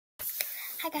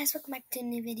Hi guys, welcome back to a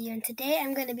new video, and today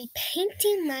I'm going to be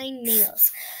painting my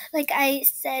nails. Like I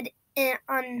said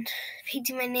on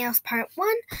painting my nails part 1,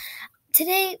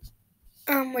 today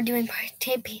we're doing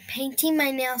painting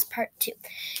my nails part 2.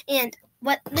 And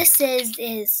what this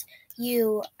is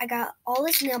I got all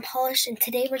this nail polish, and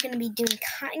today we're going to be doing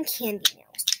cotton candy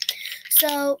nails.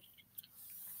 So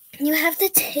you have to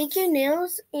take your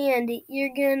nails and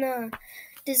you're going to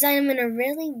design them in a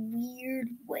really weird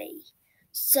way.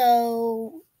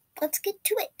 So let's get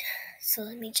to it. So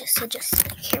let me just adjust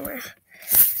my camera.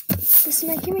 This is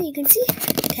my camera, you can see.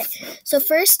 Okay, so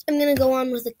first I'm going to go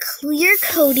on with a clear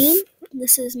coating.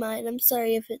 This is mine. I'm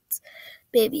sorry if it's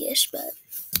babyish, but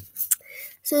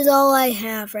this is all I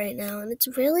have right now. And it's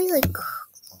really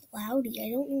cloudy.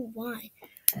 I don't know why.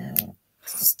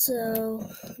 So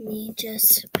let me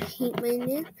just paint my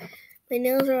nails. My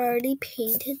nails are already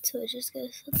painted, so I just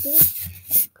gotta set there.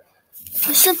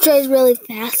 This stuff dries really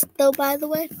fast, though, by the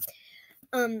way.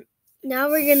 Now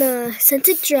we're gonna, since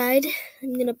it dried,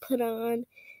 I'm gonna put on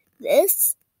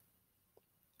this.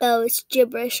 Oh, it's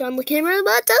gibberish on the camera,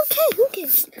 but okay, who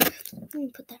cares? Let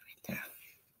me put that right there.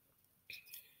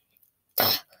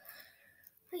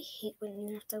 I hate when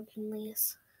you have to open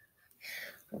these.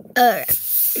 Alright,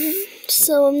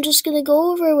 so I'm just gonna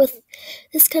go over with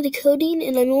this kind of coating,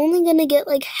 and I'm only gonna get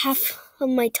like half of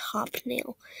my top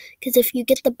nail, because if you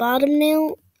get the bottom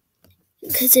nail,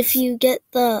 if you get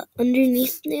the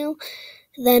underneath nail,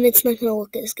 then it's not gonna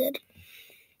look as good.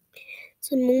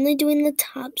 So I'm only doing the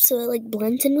top so it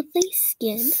blends in with my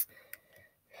skin.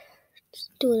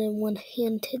 Just doing it in one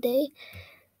hand today.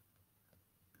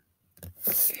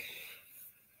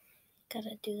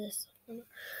 Gotta do this.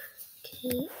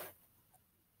 Okay.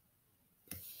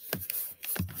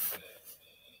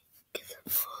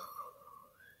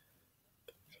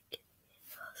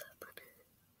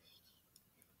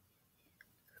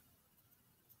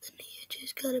 Then you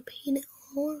just gotta paint it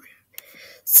all around.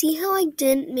 See how I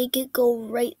didn't make it go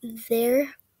right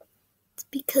there? It's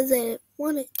because I didn't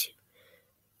want it to.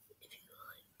 If you go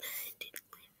like that, I didn't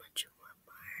leave much of a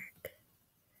mark.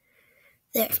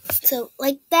 There. So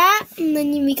like that, and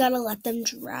then we gotta let them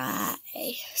dry.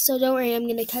 So don't worry, I'm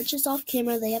gonna catch this off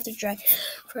camera. They have to dry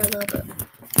for a little bit.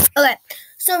 Okay,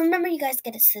 so remember, you guys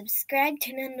gotta subscribe,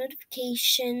 turn on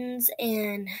notifications,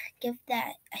 and give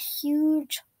that a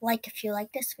huge like if you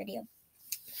like this video.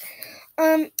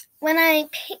 When I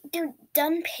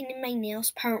done painting my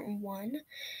nails part 1,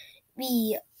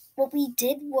 what we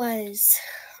did was,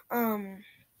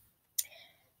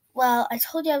 well, I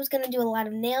told you I was gonna do a lot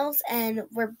of nails, and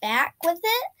we're back with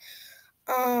it.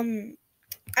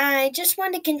 I just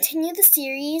wanted to continue the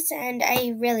series, and I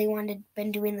really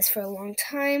been doing this for a long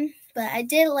time, but I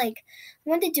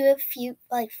wanted to do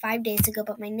it 5 days ago,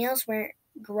 but my nails weren't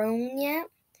grown yet,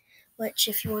 which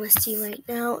if you want to see right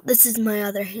now, this is my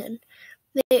other hand.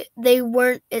 They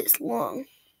weren't as long.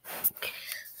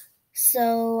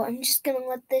 So I'm just going to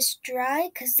let this dry,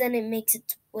 because then it makes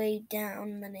its way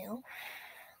down the nail.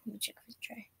 Let me check if it's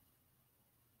dry.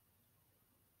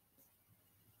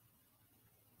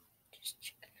 Just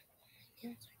checking if my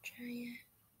nails are dry yet.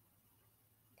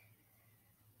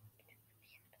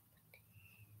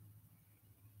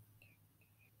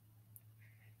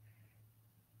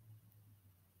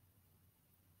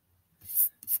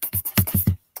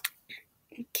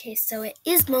 Okay, so it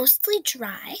is mostly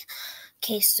dry.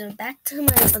 Okay, so back to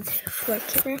my other floor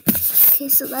camera. Okay,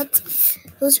 so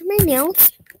those are my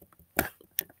nails.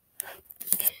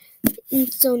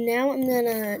 And so now I'm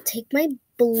gonna take my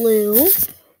blue.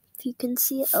 If you can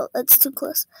see it. Oh, that's too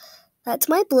close. That's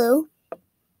my blue.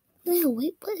 No,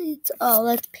 wait, what is? Oh,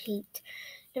 that's paint.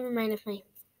 Never mind if my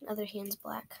other hand's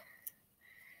black.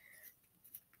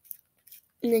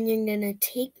 And then you're gonna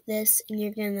take this and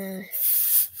you're gonna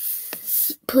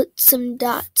put some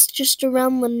dots just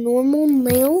around the normal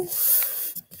nail.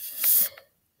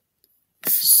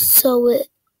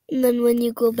 And then when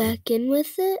you go back in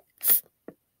with it,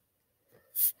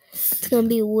 it's gonna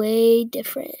be way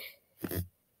different.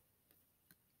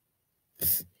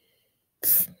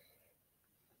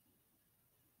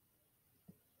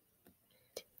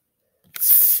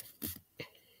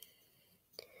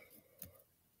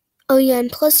 Oh yeah,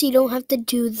 and plus you don't have to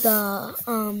do the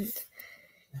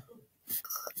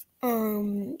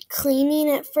cleaning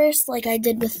at first like I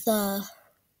did with the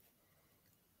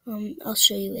I'll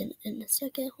show you in a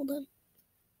second. Hold on.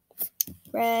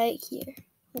 Right here.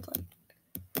 Hold on.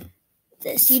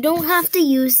 This. You don't have to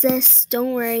use this.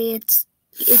 Don't worry. It's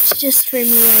just for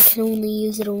me. I can only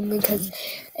use it because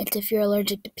it's if you're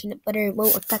allergic to peanut butter, it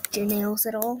won't affect your nails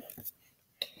at all.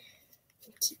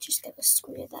 You just gotta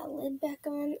screw that lid back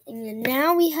on. And then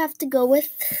now we have to go with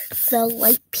the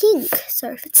light pink.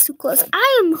 Sorry if it's too close.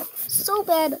 I am so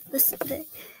bad at this today.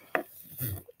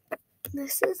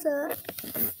 This is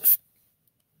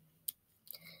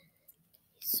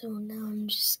so now I'm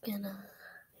just gonna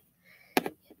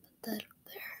put that up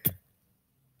there.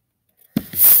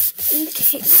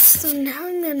 Okay, so now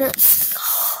I'm gonna I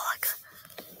gotta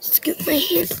scoop my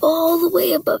hand all the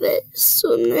way above it.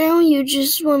 So now you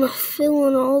just wanna fill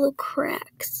in all the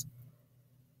cracks.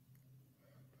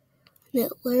 And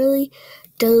it literally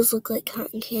does look like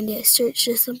cotton candy. I searched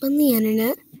this up on the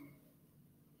internet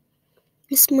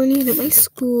this morning at my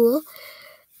school.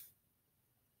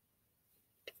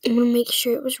 I'm gonna make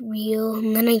sure it was real,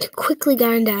 and then I quickly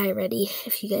got into iReady,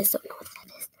 if you guys don't know what that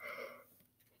is.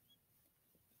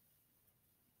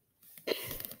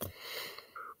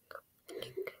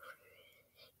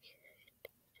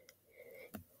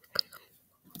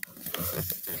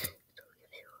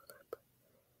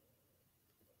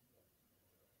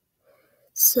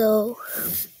 So,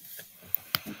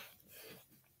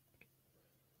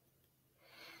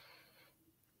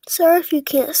 sorry if you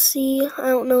can't see. I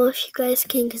don't know if you guys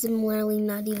can because I'm literally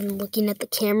not even looking at the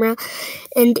camera.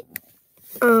 And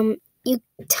you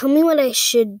tell me what I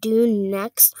should do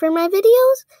next for my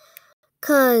videos,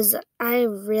 because I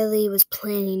really was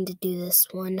planning to do this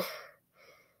one.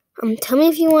 Tell me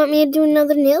if you want me to do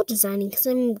another nail designing, because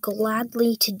I'm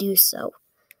gladly to do so.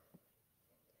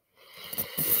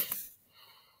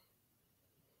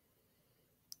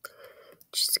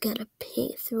 Just gotta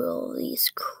paint through all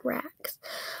these cracks.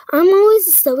 I'm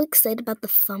always so excited about the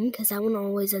thumb because that one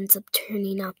always ends up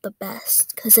turning out the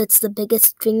best because it's the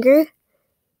biggest finger.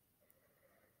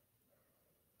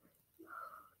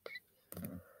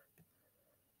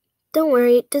 Don't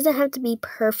worry, it doesn't have to be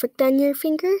perfect on your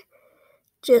finger.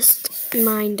 Just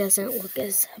mine doesn't look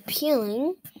as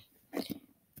appealing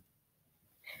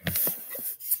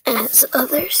as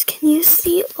others. Can you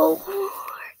see? Oh.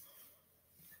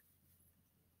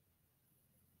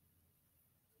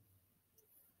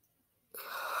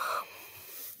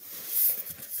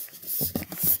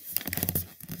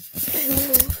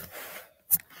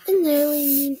 And there we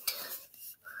need to,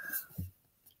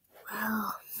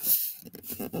 wow.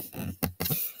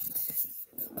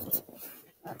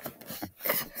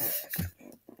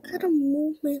 Gotta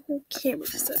move my whole camera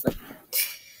setup.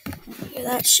 Yeah,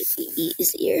 that should be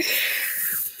easier.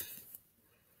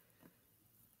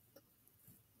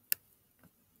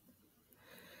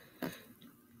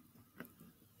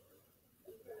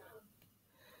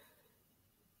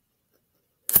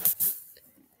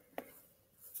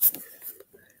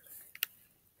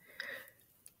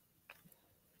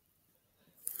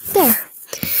 There.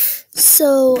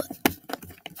 So,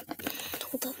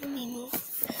 hold on, let me move.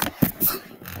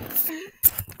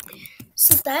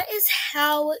 So that is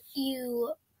how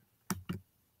you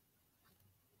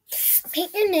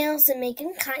paint your nails and make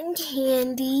them cotton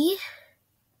candy.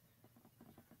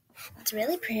 It's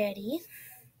really pretty.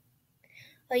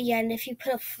 Oh yeah, and if you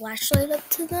put a flashlight up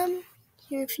to them,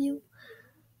 here if you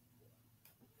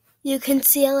can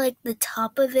see how, like, the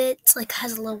top of it like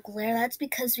has a little glare. That's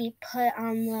because we put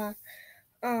on the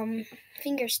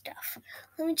finger stuff.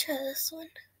 Let me try this one.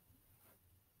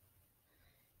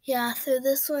 Yeah, so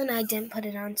this one I didn't put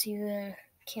it on so you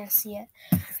can't see it.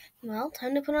 Well,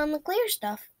 time to put on the clear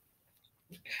stuff.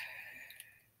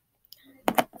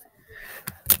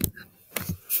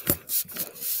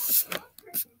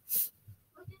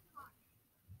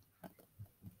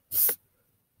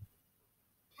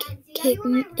 Okay,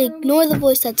 ignore the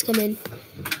voice that's coming.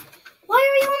 Why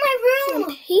are you in my room?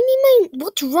 I'm painting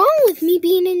what's wrong with me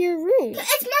being in your room?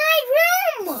 It's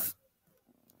my room!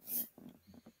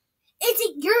 Is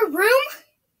it your room?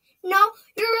 No,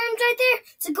 your room's right there,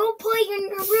 so go play in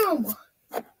your room.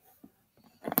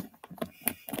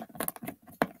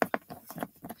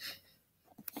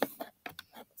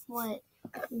 What?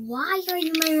 Why are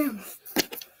you in my room?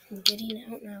 I'm getting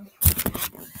out now.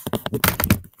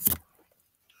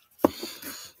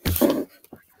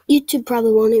 YouTube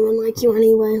probably won't even like you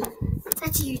anyway.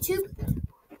 That's YouTube?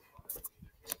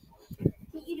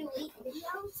 You delete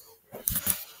videos?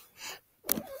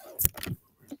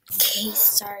 Okay,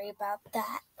 sorry about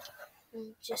that.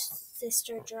 Just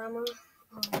sister drama.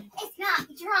 It's not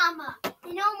drama.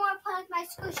 You no more play with my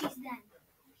squishies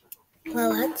then.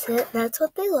 Well, that's it. That's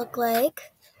what they look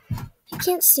like. You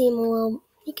can see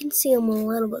them a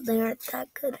little, but they aren't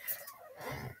that good.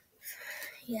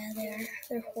 Yeah,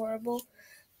 they're horrible.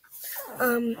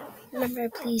 Remember,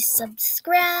 please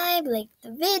subscribe, like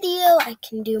the video. I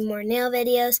can do more nail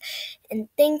videos. And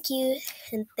thank you,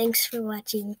 and thanks for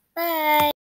watching. Bye.